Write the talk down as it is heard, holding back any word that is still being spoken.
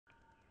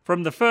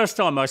From the first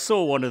time I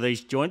saw one of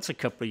these joints a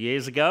couple of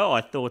years ago,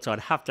 I thought I'd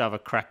have to have a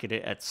crack at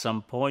it at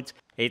some point.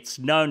 It's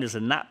known as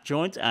a Knapp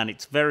joint and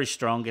it's very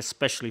strong,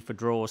 especially for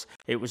drawers.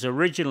 It was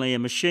originally a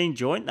machine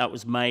joint that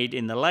was made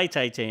in the late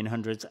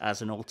 1800s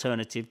as an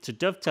alternative to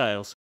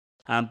dovetails.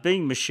 And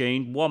being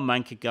machined, one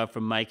man could go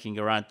from making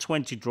around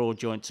 20 drawer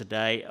joints a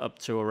day up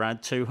to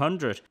around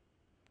 200.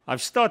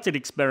 I've started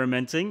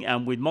experimenting,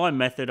 and with my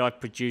method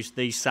I've produced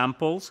these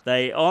samples.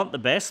 They aren't the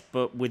best,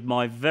 but with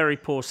my very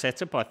poor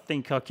setup I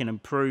think I can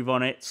improve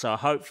on it, so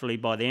hopefully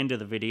by the end of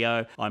the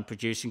video I'm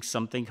producing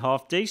something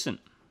half decent.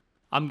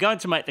 I'm going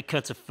to make the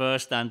cutter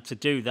first, and to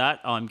do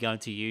that I'm going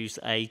to use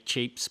a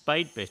cheap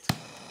spade bit.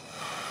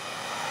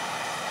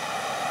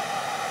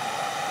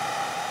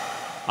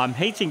 I'm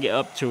heating it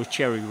up to a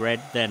cherry red,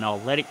 then I'll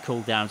let it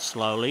cool down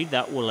slowly.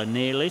 That will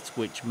anneal it,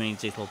 which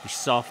means it'll be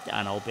soft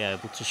and I'll be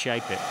able to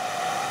shape it.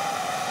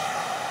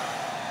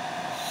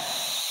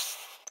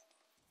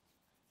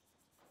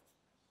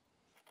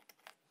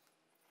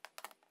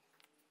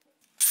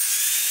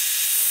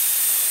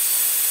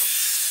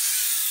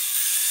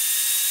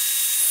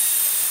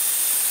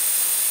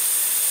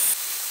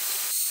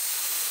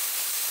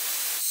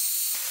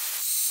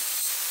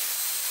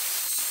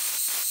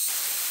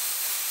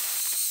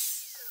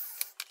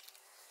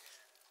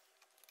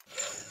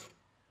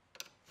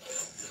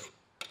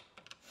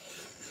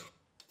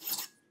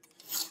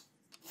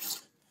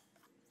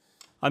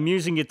 I'm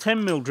using a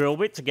 10mm drill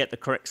bit to get the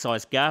correct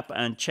size gap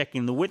and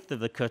checking the width of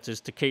the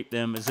cutters to keep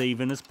them as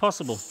even as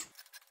possible.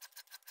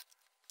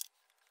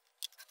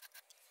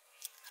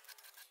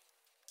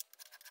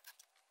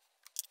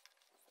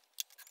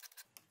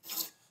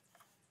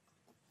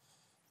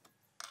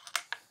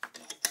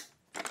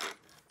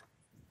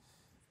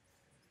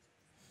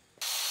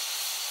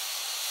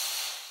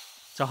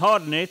 To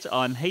harden it,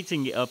 I'm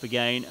heating it up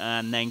again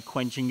and then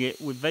quenching it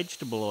with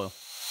vegetable oil.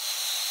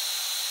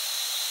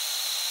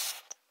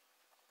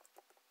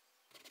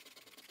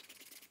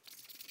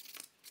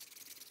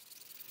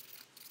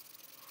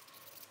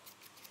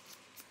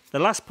 The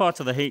last part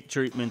of the heat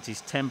treatment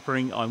is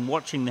tempering. I'm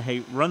watching the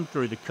heat run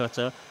through the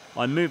cutter.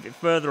 I move it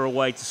further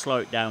away to slow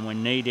it down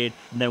when needed,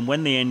 and then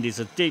when the end is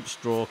a deep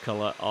straw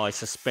colour, I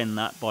suspend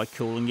that by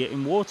cooling it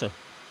in water.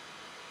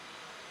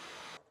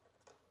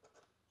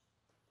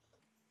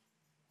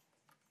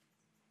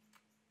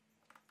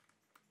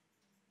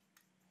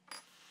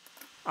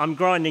 I'm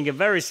grinding a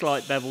very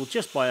slight bevel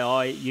just by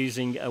eye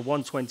using a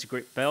 120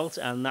 grit belt,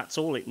 and that's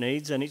all it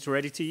needs and it's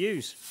ready to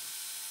use.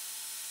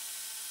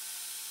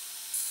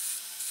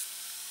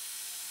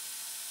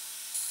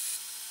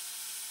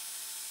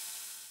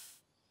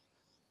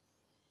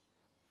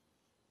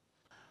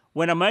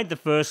 When I made the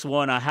first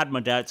one, I had my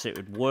doubts it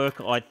would work.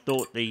 I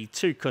thought the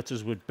two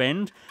cutters would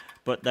bend,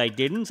 but they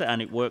didn't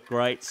and it worked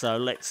great, so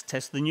let's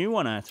test the new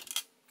one out.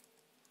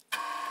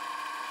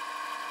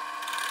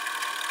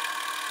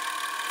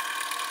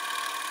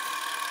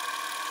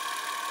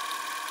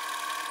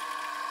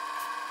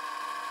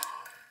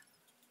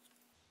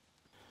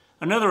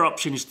 Another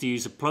option is to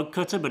use a plug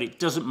cutter, but it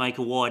doesn't make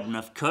a wide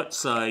enough cut,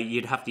 so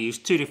you'd have to use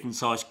two different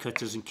size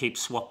cutters and keep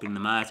swapping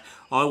them out.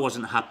 I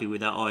wasn't happy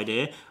with that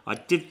idea. I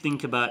did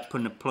think about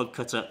putting a plug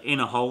cutter in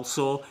a hole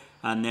saw,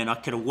 and then I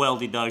could have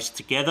welded those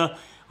together.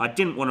 I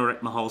didn't want to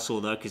wreck my hole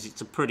saw though, because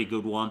it's a pretty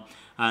good one,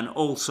 and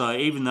also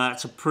even though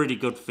it's a pretty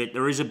good fit,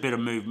 there is a bit of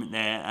movement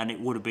there and it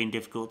would have been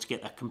difficult to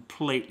get that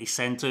completely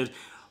centered.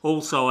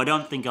 Also, I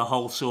don't think a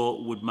hole saw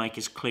would make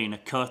as clean a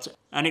cut,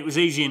 and it was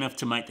easy enough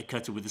to make the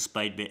cutter with a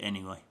spade bit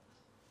anyway.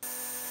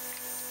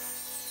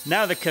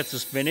 Now the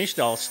cutter's finished,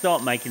 I'll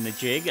start making the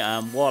jig,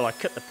 and while I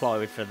cut the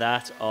plywood for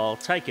that, I'll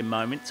take a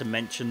moment to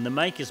mention the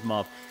Maker's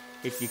Mob.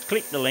 If you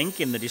click the link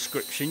in the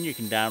description, you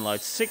can download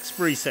 6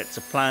 free sets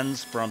of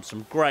plans from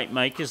some great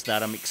makers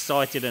that I'm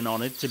excited and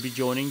honoured to be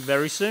joining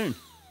very soon.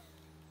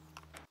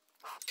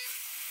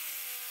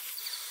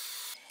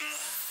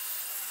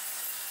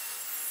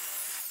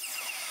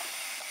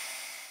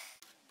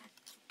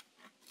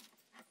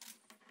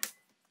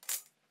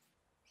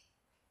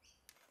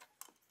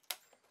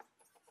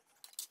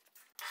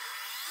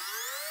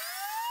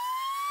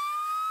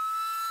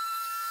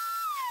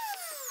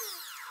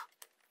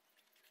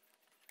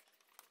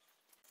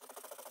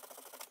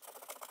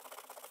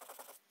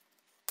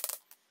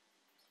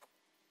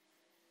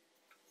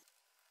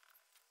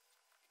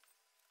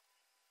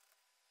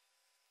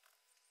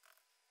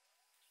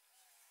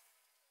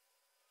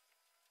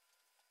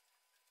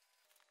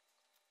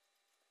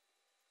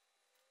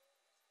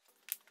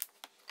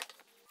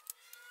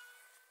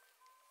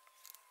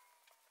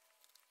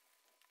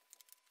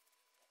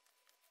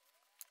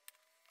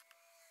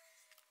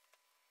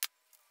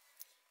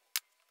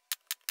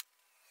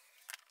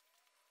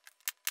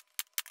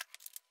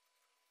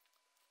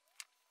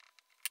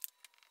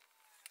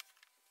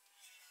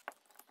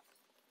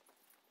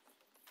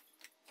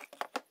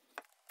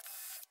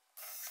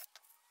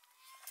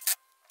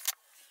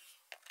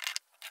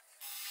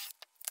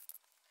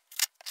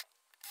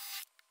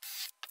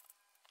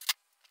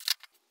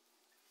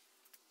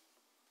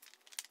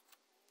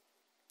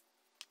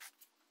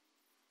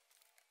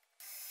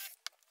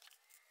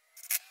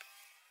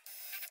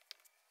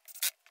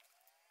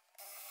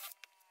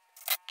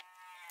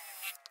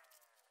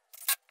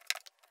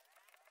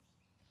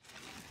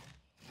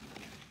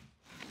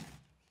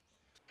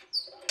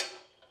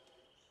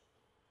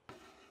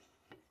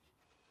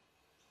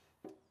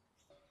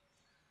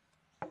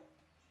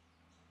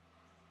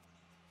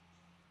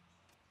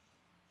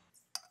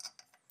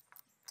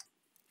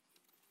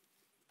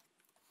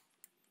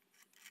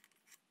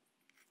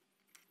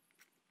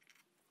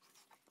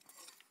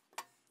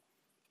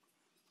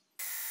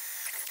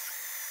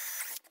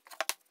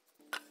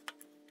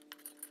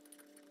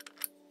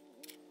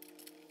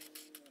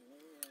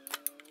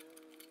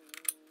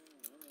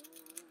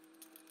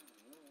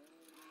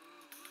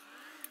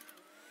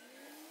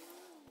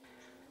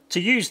 To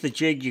use the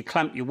jig, you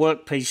clamp your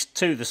workpiece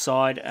to the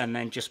side and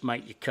then just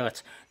make your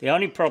cut. The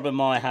only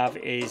problem I have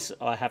is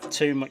I have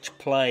too much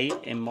play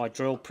in my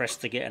drill press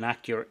to get an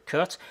accurate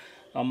cut.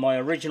 On my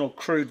original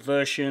crude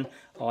version,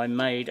 I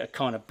made a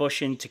kind of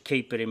bushing to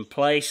keep it in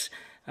place,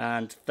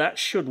 and that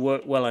should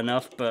work well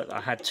enough, but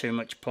I had too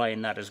much play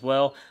in that as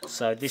well.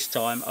 So this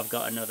time I've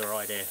got another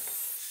idea.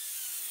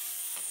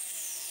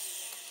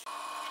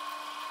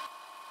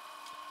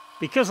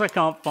 Because I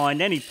can't find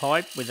any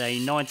pipe with a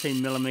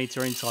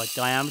 19mm inside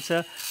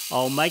diameter,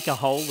 I'll make a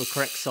hole the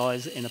correct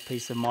size in a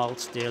piece of mild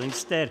steel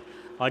instead.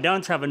 I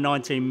don't have a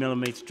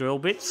 19mm drill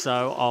bit,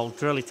 so I'll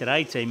drill it at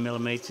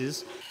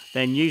 18mm.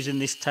 Then using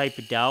this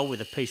tapered dowel with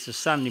a piece of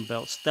sanding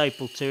belt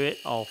stapled to it,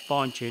 I'll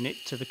fine tune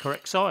it to the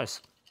correct size.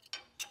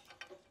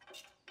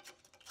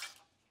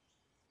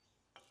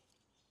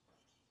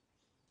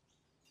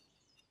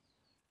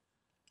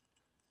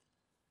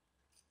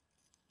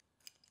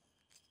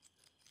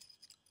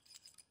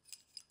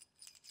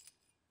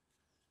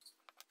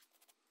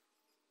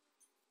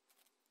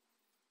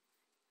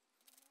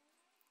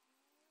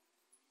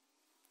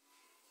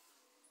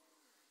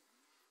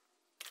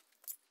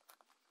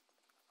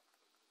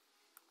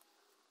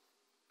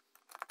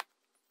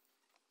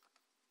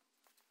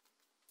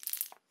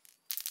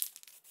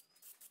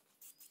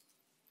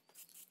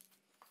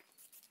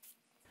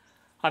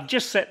 I've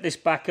just set this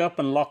back up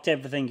and locked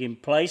everything in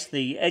place.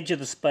 The edge of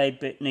the spade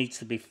bit needs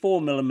to be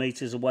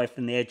 4mm away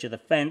from the edge of the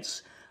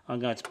fence. I'm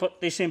going to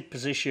put this in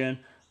position,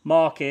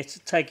 mark it,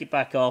 take it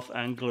back off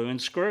and glue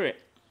and screw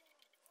it.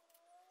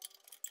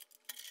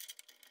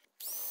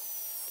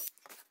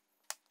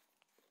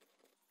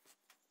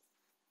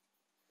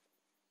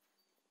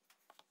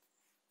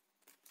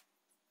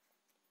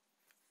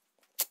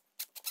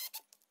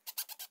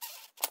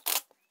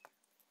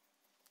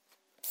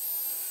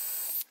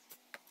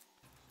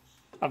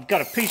 I've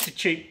got a piece of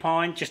cheap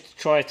pine just to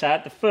try it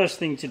out. The first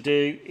thing to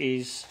do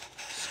is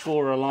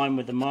score a line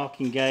with the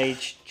marking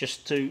gauge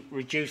just to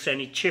reduce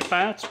any chip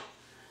out,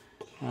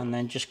 and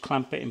then just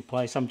clamp it in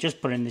place. I'm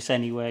just putting this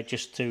anywhere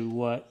just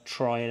to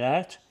try it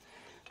out.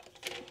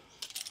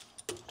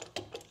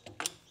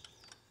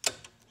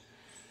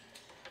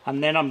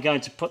 And then I'm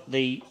going to put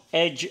the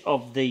edge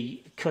of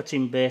the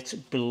cutting bit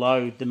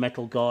below the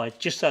metal guide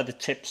just so the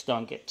tips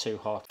don't get too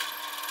hot.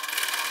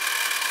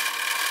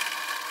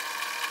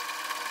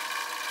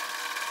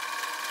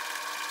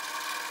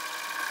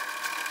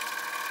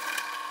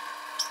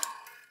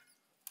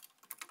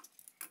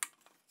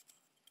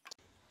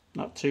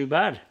 Not too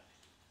bad.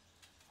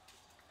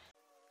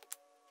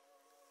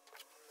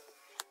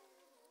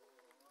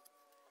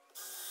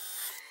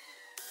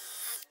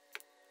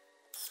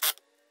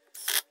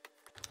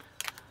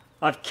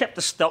 I've kept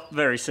the stop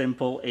very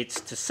simple.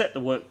 It's to set the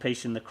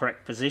workpiece in the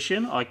correct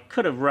position. I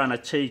could have run a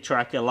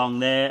T-track along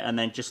there and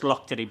then just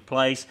locked it in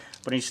place,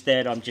 but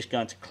instead I'm just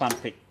going to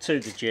clamp it to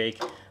the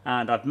jig,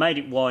 and I've made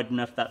it wide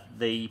enough that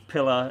the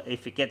pillar,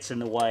 if it gets in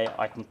the way,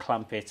 I can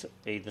clamp it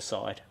either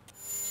side.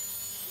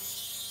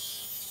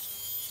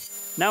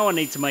 Now I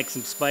need to make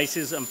some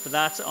spaces, and for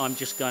that I'm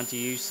just going to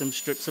use some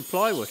strips of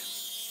plywood.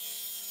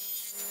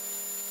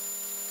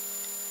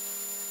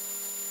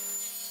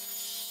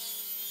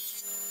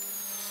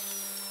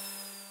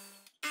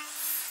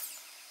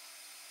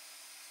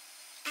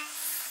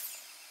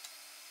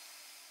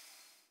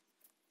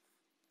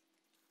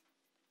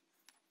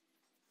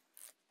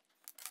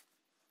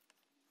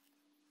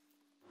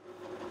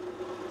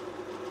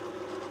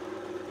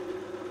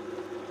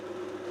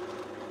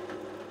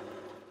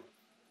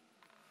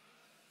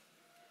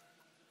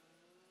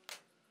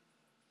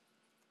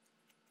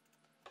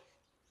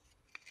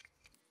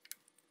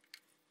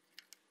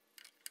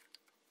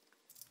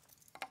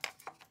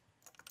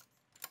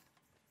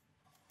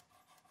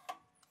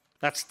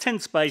 That's 10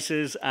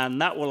 spaces,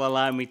 and that will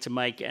allow me to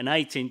make an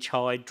 8-inch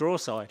high draw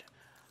side.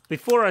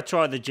 Before I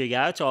try the jig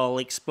out, I'll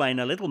explain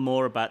a little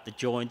more about the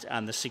joint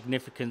and the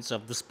significance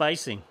of the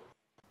spacing.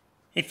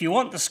 If you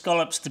want the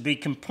scallops to be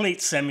complete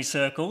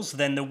semicircles,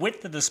 then the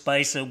width of the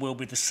spacer will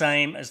be the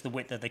same as the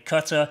width of the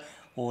cutter,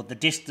 or the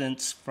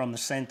distance from the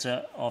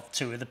centre of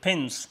two of the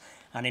pins,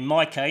 and in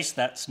my case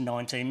that's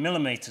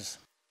 19mm.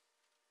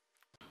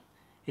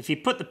 If you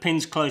put the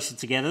pins closer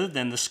together,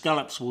 then the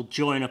scallops will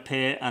join up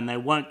here and they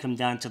won't come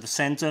down to the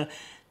centre.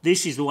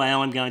 This is the way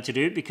I'm going to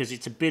do it because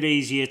it's a bit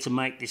easier to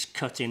make this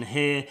cut in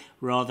here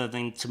rather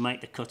than to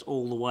make the cut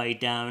all the way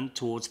down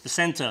towards the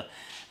centre.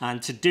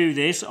 And to do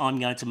this, I'm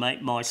going to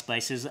make my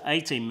spacers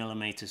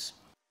 18mm.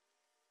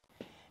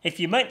 If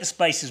you make the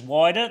spaces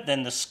wider,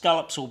 then the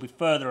scallops will be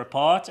further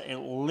apart. It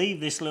will leave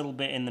this little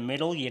bit in the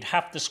middle. You'd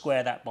have to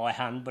square that by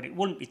hand, but it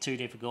wouldn't be too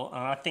difficult,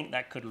 and I think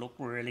that could look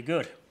really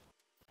good.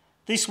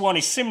 This one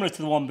is similar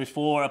to the one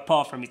before,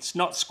 apart from it's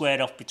not squared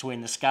off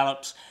between the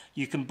scallops.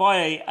 You can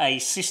buy a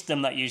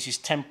system that uses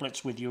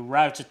templates with your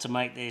router to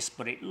make this,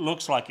 but it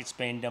looks like it's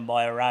been done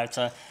by a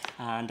router,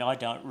 and I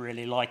don't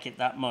really like it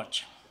that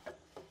much.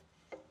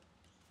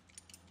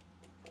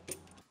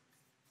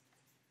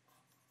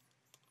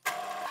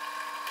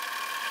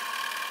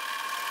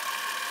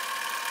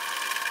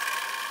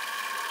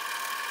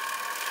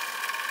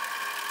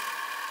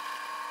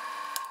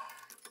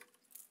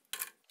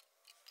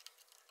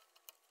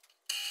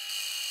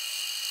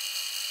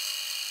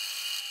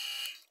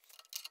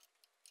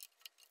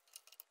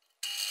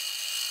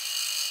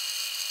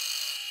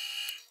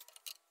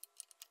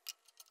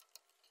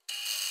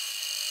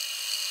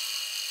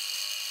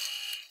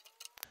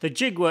 The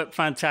jig worked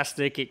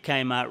fantastic, it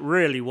came out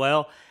really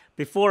well.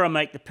 Before I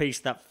make the piece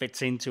that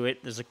fits into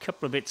it, there's a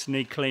couple of bits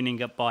need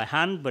cleaning up by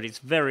hand, but it's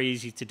very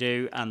easy to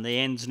do, and the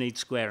ends need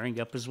squaring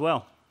up as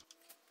well.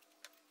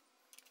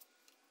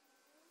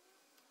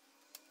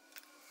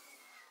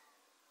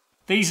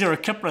 These are a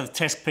couple of the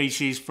test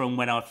pieces from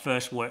when I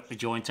first worked the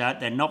joint out.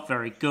 They're not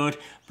very good,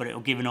 but it'll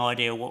give an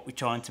idea of what we're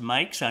trying to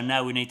make. So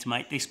now we need to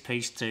make this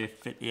piece to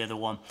fit the other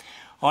one.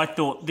 I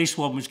thought this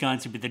one was going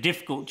to be the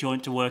difficult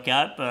joint to work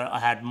out, but I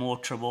had more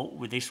trouble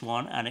with this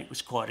one and it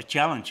was quite a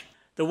challenge.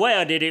 The way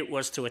I did it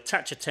was to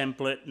attach a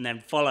template and then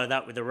follow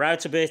that with a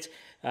router bit,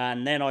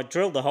 and then I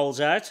drilled the holes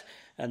out,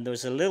 and there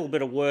was a little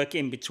bit of work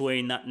in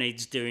between that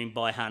needs doing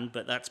by hand,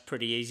 but that's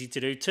pretty easy to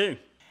do too.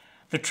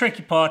 The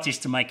tricky part is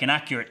to make an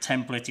accurate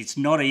template. It's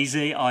not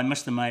easy. I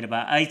must have made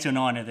about 8 or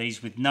 9 of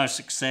these with no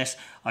success.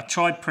 I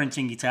tried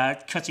printing it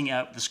out, cutting it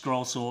out with the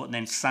scroll saw and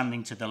then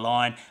sanding to the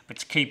line, but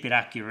to keep it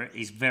accurate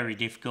is very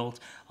difficult.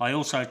 I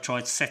also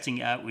tried setting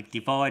it out with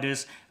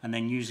dividers and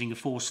then using a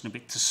Forstner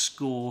bit to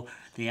score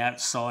the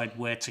outside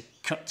where to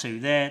cut to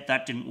there.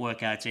 That didn't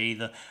work out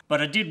either,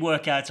 but I did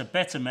work out a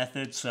better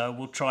method, so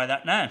we'll try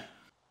that now.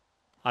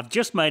 I've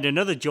just made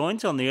another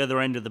joint on the other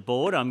end of the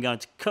board. I'm going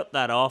to cut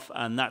that off,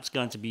 and that's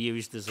going to be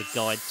used as a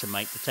guide to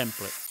make the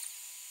template.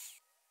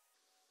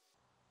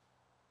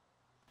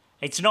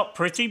 It's not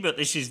pretty, but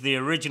this is the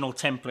original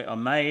template I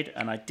made,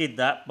 and I did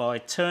that by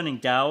turning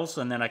dowels,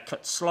 and then I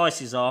cut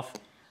slices off.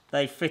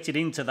 They fitted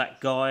into that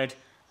guide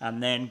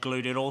and then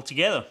glued it all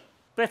together.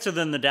 Better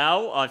than the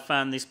dowel, I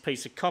found this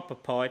piece of copper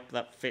pipe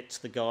that fits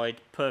the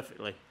guide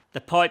perfectly. The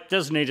pipe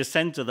does need a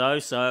centre though,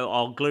 so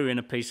I'll glue in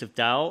a piece of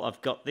dowel.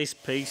 I've got this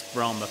piece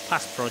from a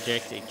past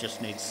project, it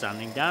just needs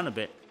sanding down a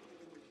bit.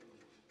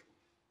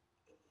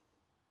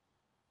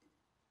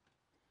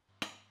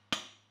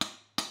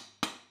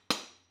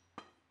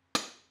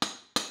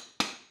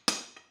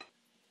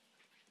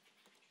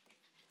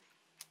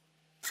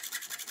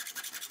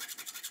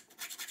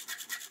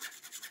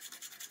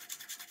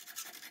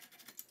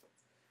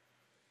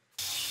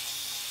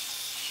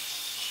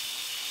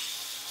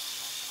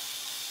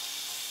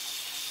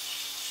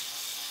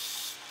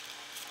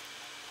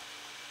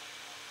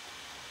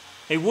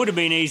 It would have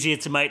been easier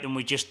to make them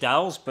with just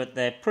dowels, but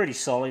they're pretty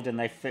solid and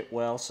they fit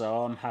well,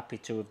 so I'm happy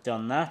to have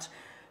done that.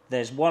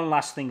 There's one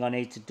last thing I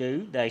need to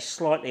do. They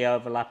slightly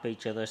overlap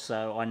each other,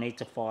 so I need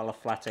to file a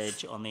flat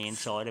edge on the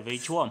inside of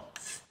each one.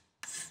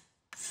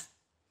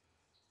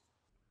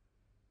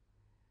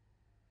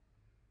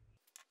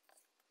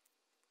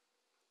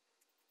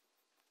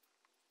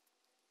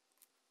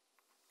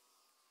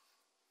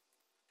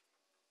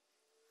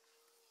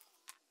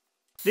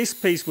 This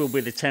piece will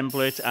be the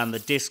template and the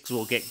discs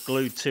will get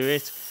glued to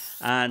it,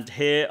 and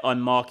here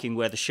I'm marking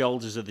where the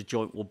shoulders of the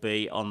joint will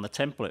be on the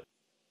template.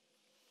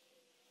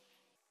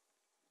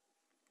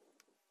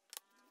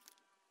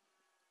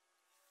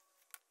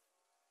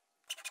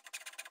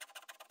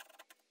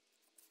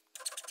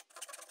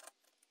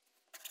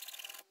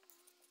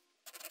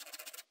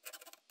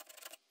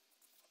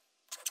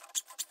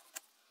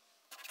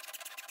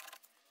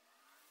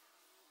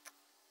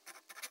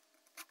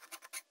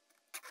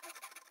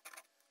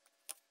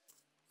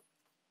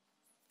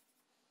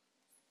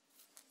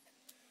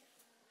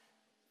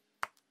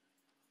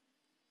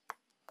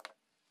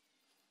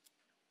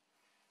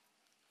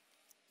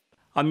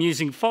 I'm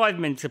using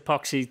 5-minute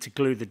epoxy to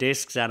glue the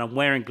discs, and I'm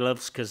wearing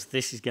gloves because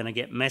this is going to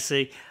get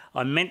messy.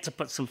 I meant to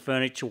put some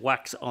furniture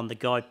wax on the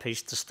guide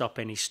piece to stop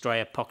any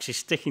stray epoxy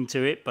sticking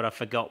to it, but I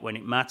forgot when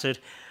it mattered.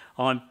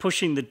 I'm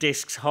pushing the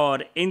discs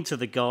hard into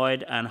the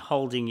guide and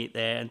holding it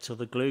there until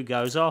the glue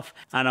goes off,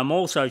 and I'm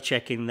also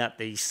checking that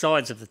the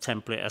sides of the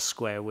template are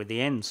square with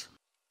the ends.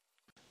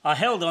 I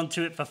held on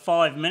to it for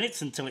 5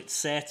 minutes until it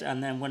set,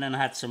 and then went and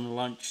had some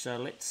lunch, so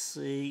let's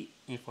see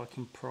if I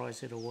can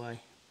prise it away.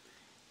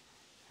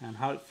 And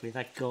hopefully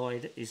that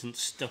guide isn't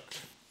stuck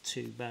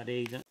too bad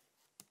either.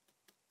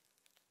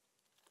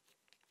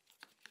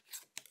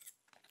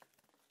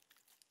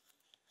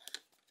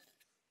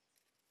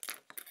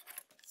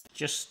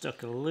 Just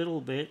stuck a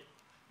little bit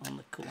on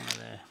the corner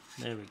there.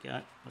 There we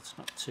go, that's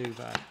not too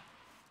bad.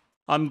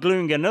 I'm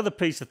gluing another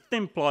piece of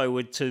thin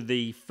plywood to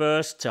the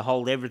first to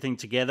hold everything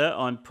together.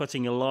 I'm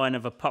putting a line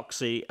of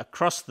epoxy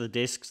across the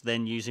discs,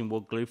 then using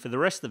wood glue for the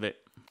rest of it.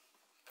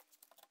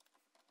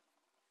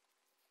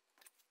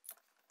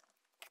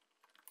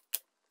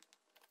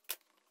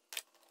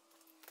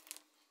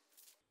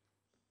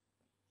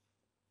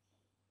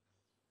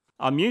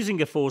 I'm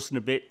using a Forstner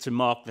bit to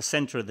mark the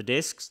centre of the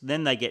discs,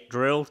 then they get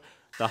drilled.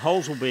 The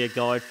holes will be a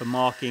guide for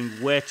marking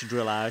where to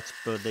drill out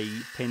for the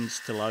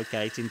pins to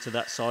locate into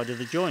that side of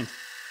the joint.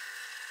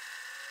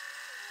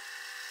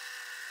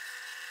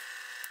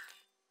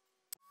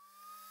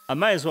 I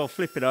may as well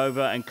flip it over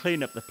and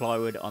clean up the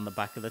plywood on the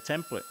back of the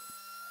template.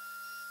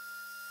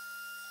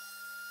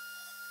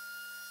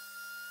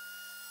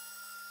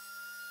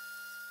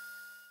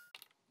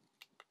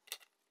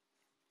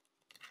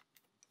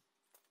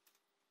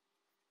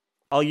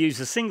 I'll use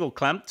a single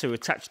clamp to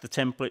attach the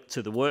template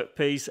to the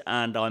workpiece,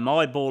 and I'm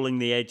eyeballing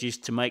the edges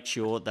to make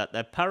sure that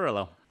they're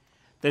parallel.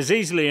 There's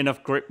easily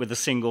enough grip with a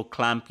single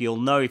clamp. You'll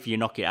know if you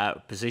knock it out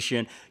of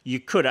position.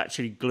 You could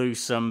actually glue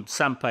some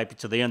sandpaper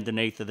to the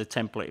underneath of the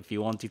template if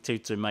you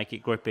wanted to make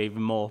it grip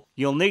even more.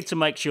 You'll need to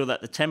make sure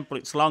that the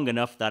template's long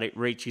enough that it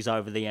reaches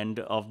over the end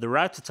of the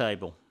router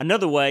table.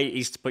 Another way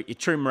is to put your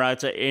trim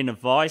router in a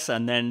vise,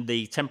 and then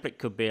the template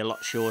could be a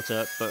lot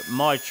shorter, but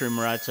my trim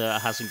router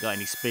hasn't got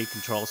any speed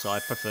control, so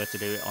I prefer to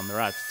do it on the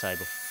router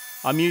table.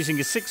 I'm using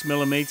a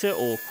 6mm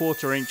or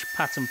 1/4 inch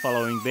pattern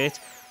following bit.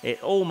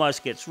 It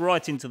almost gets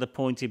right into the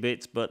pointy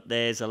bits, but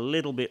there's a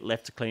little bit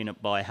left to clean up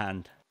by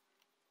hand.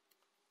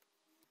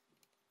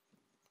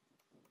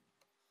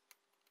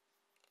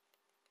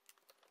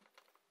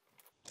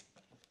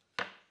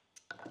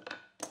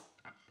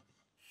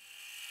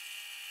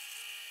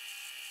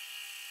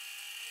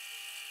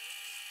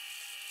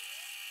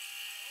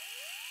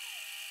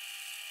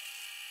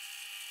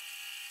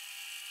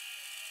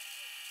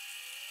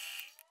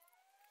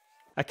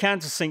 A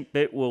countersink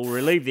bit will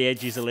relieve the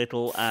edges a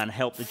little and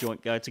help the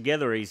joint go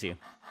together easier.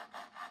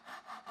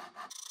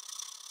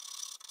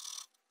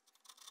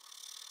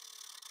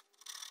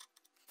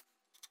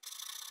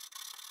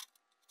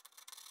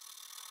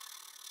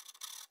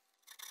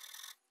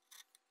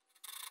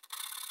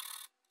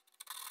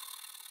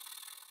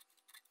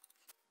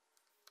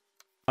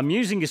 I'm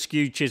using a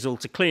skew chisel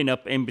to clean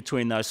up in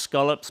between those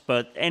scallops,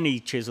 but any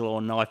chisel or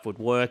knife would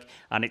work,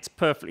 and it's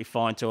perfectly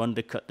fine to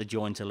undercut the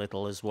joint a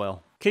little as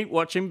well. Keep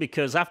watching,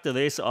 because after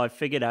this I've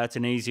figured out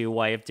an easier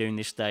way of doing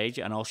this stage,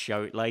 and I'll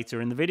show it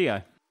later in the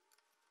video.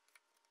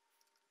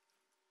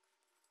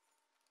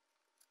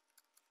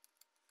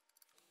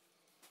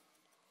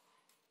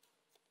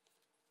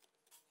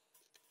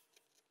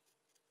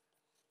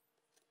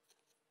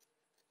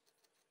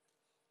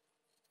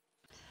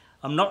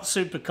 I'm not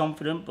super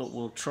confident, but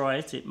we'll try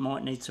it. It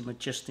might need some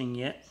adjusting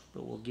yet,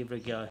 but we'll give it a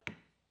go.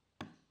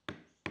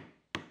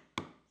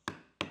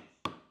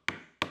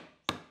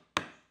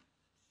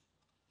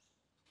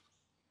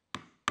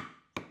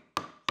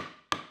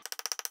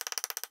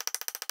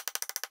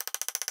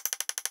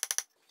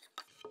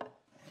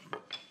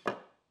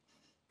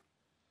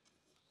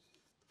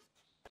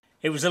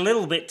 It was a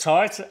little bit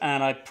tight,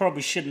 and I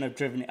probably shouldn't have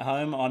driven it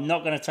home. I'm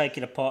not going to take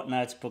it apart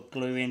now to put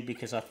glue in,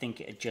 because I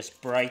think it'd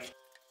just break.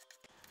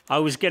 I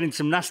was getting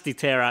some nasty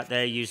tear out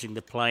there using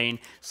the plane,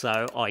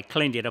 so I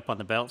cleaned it up on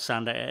the belt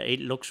sander.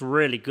 It looks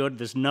really good.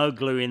 There's no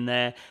glue in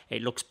there.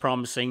 It looks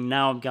promising.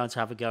 Now I'm going to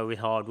have a go with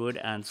hardwood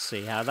and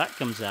see how that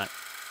comes out.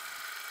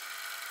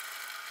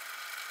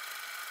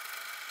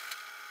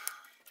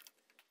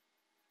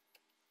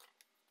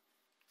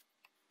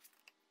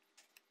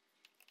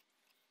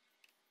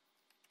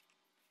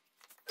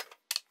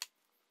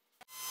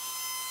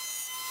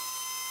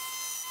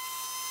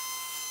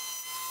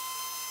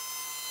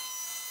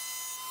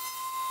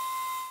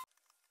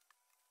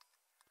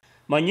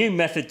 My new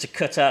method to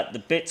cut out the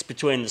bits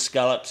between the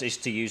scallops is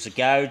to use a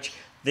gouge.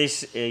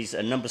 This is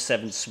a number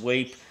 7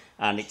 sweep,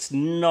 and it's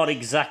not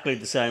exactly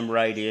the same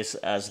radius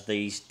as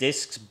these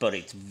discs, but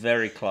it's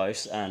very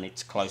close, and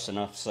it's close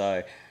enough,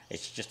 so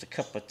it's just a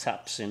couple of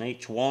taps in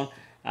each one,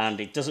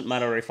 and it doesn't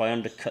matter if I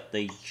undercut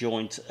the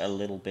joint a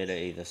little bit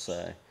either.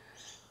 So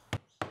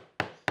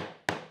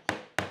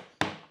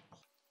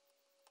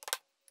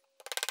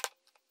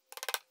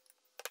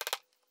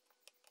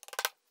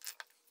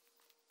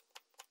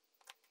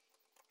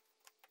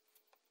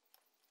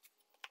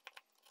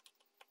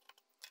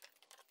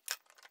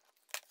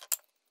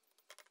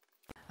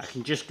I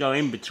can just go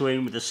in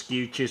between with a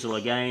skew chisel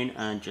again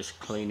and just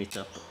clean it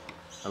up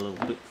a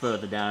little bit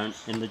further down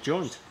in the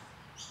joint.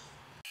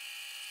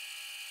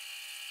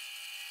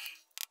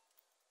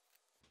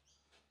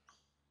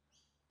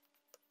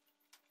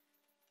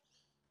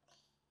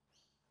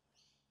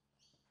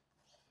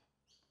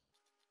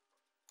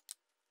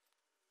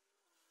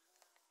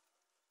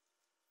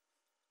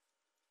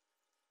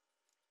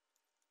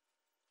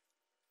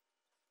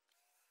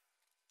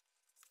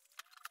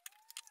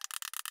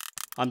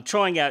 I'm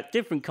trying out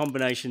different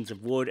combinations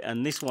of wood,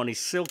 and this one is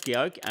silky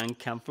oak and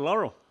camphor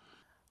laurel.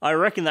 I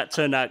reckon that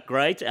turned out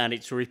great, and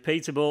it's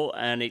repeatable,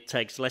 and it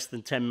takes less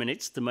than 10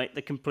 minutes to make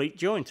the complete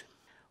joint.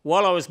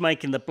 While I was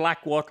making the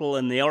black wattle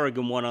and the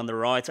Oregon one on the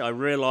right, I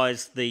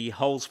realised the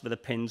holes for the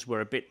pins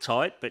were a bit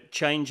tight, but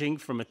changing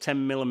from a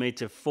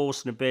 10mm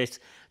Forstner bit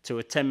to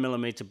a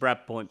 10mm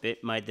brad point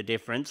bit made the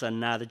difference, and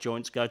now the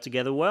joints go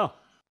together well.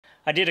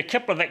 I did a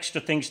couple of extra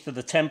things to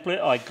the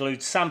template. I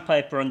glued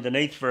sandpaper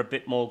underneath for a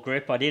bit more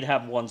grip. I did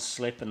have one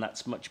slip, and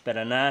that's much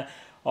better now.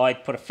 I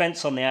put a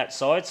fence on the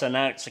outside, so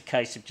now it's a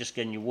case of just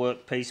getting your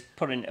workpiece,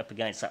 putting it up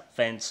against that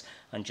fence,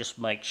 and just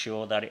make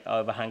sure that it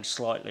overhangs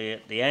slightly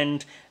at the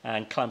end,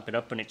 and clamp it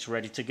up, and it's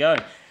ready to go.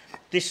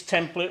 This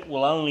template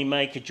will only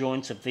make a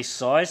joint of this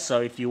size,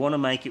 so if you want to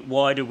make it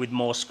wider with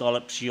more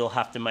scallops, you'll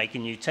have to make a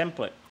new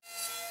template.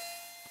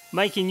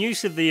 Making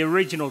use of the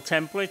original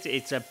template,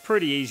 it's a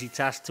pretty easy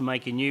task to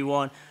make a new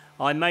one.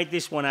 I made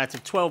this one out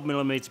of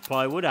 12mm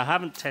plywood. I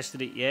haven't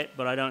tested it yet,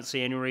 but I don't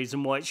see any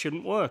reason why it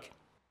shouldn't work.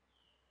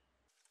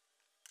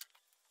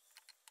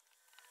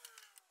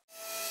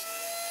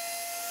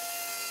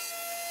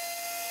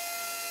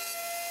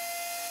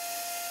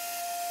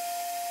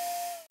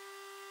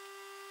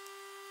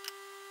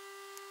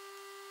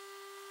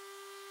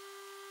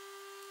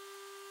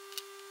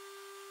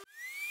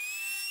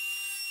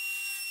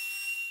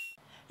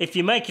 If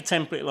you make a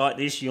template like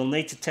this, you'll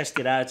need to test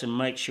it out and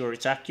make sure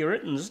it's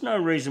accurate, and there's no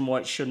reason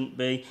why it shouldn't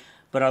be,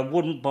 but I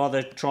wouldn't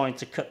bother trying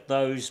to cut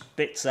those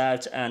bits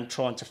out and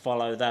trying to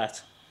follow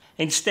that.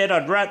 Instead,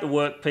 I'd route the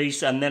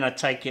workpiece and then I'd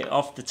take it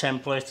off the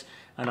template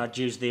and I'd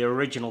use the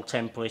original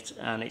template,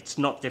 and it's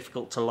not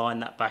difficult to line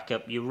that back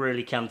up. You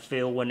really can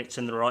feel when it's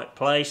in the right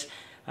place,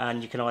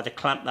 and you can either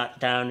clamp that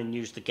down and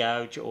use the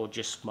gouge or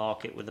just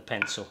mark it with a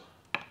pencil.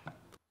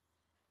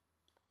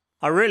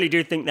 I really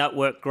do think that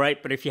worked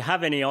great, but if you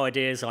have any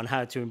ideas on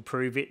how to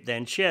improve it,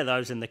 then share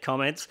those in the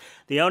comments.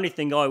 The only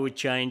thing I would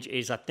change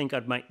is I think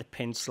I'd make the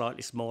pin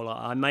slightly smaller.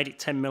 I made it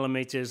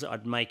 10mm,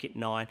 I'd make it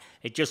 9.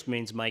 It just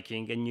means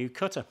making a new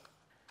cutter.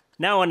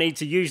 Now I need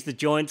to use the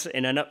joints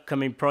in an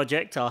upcoming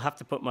project. I'll have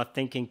to put my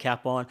thinking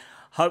cap on.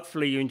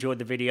 Hopefully you enjoyed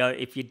the video.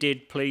 If you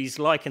did, please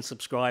like and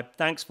subscribe.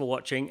 Thanks for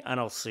watching, and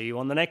I'll see you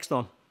on the next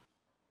one.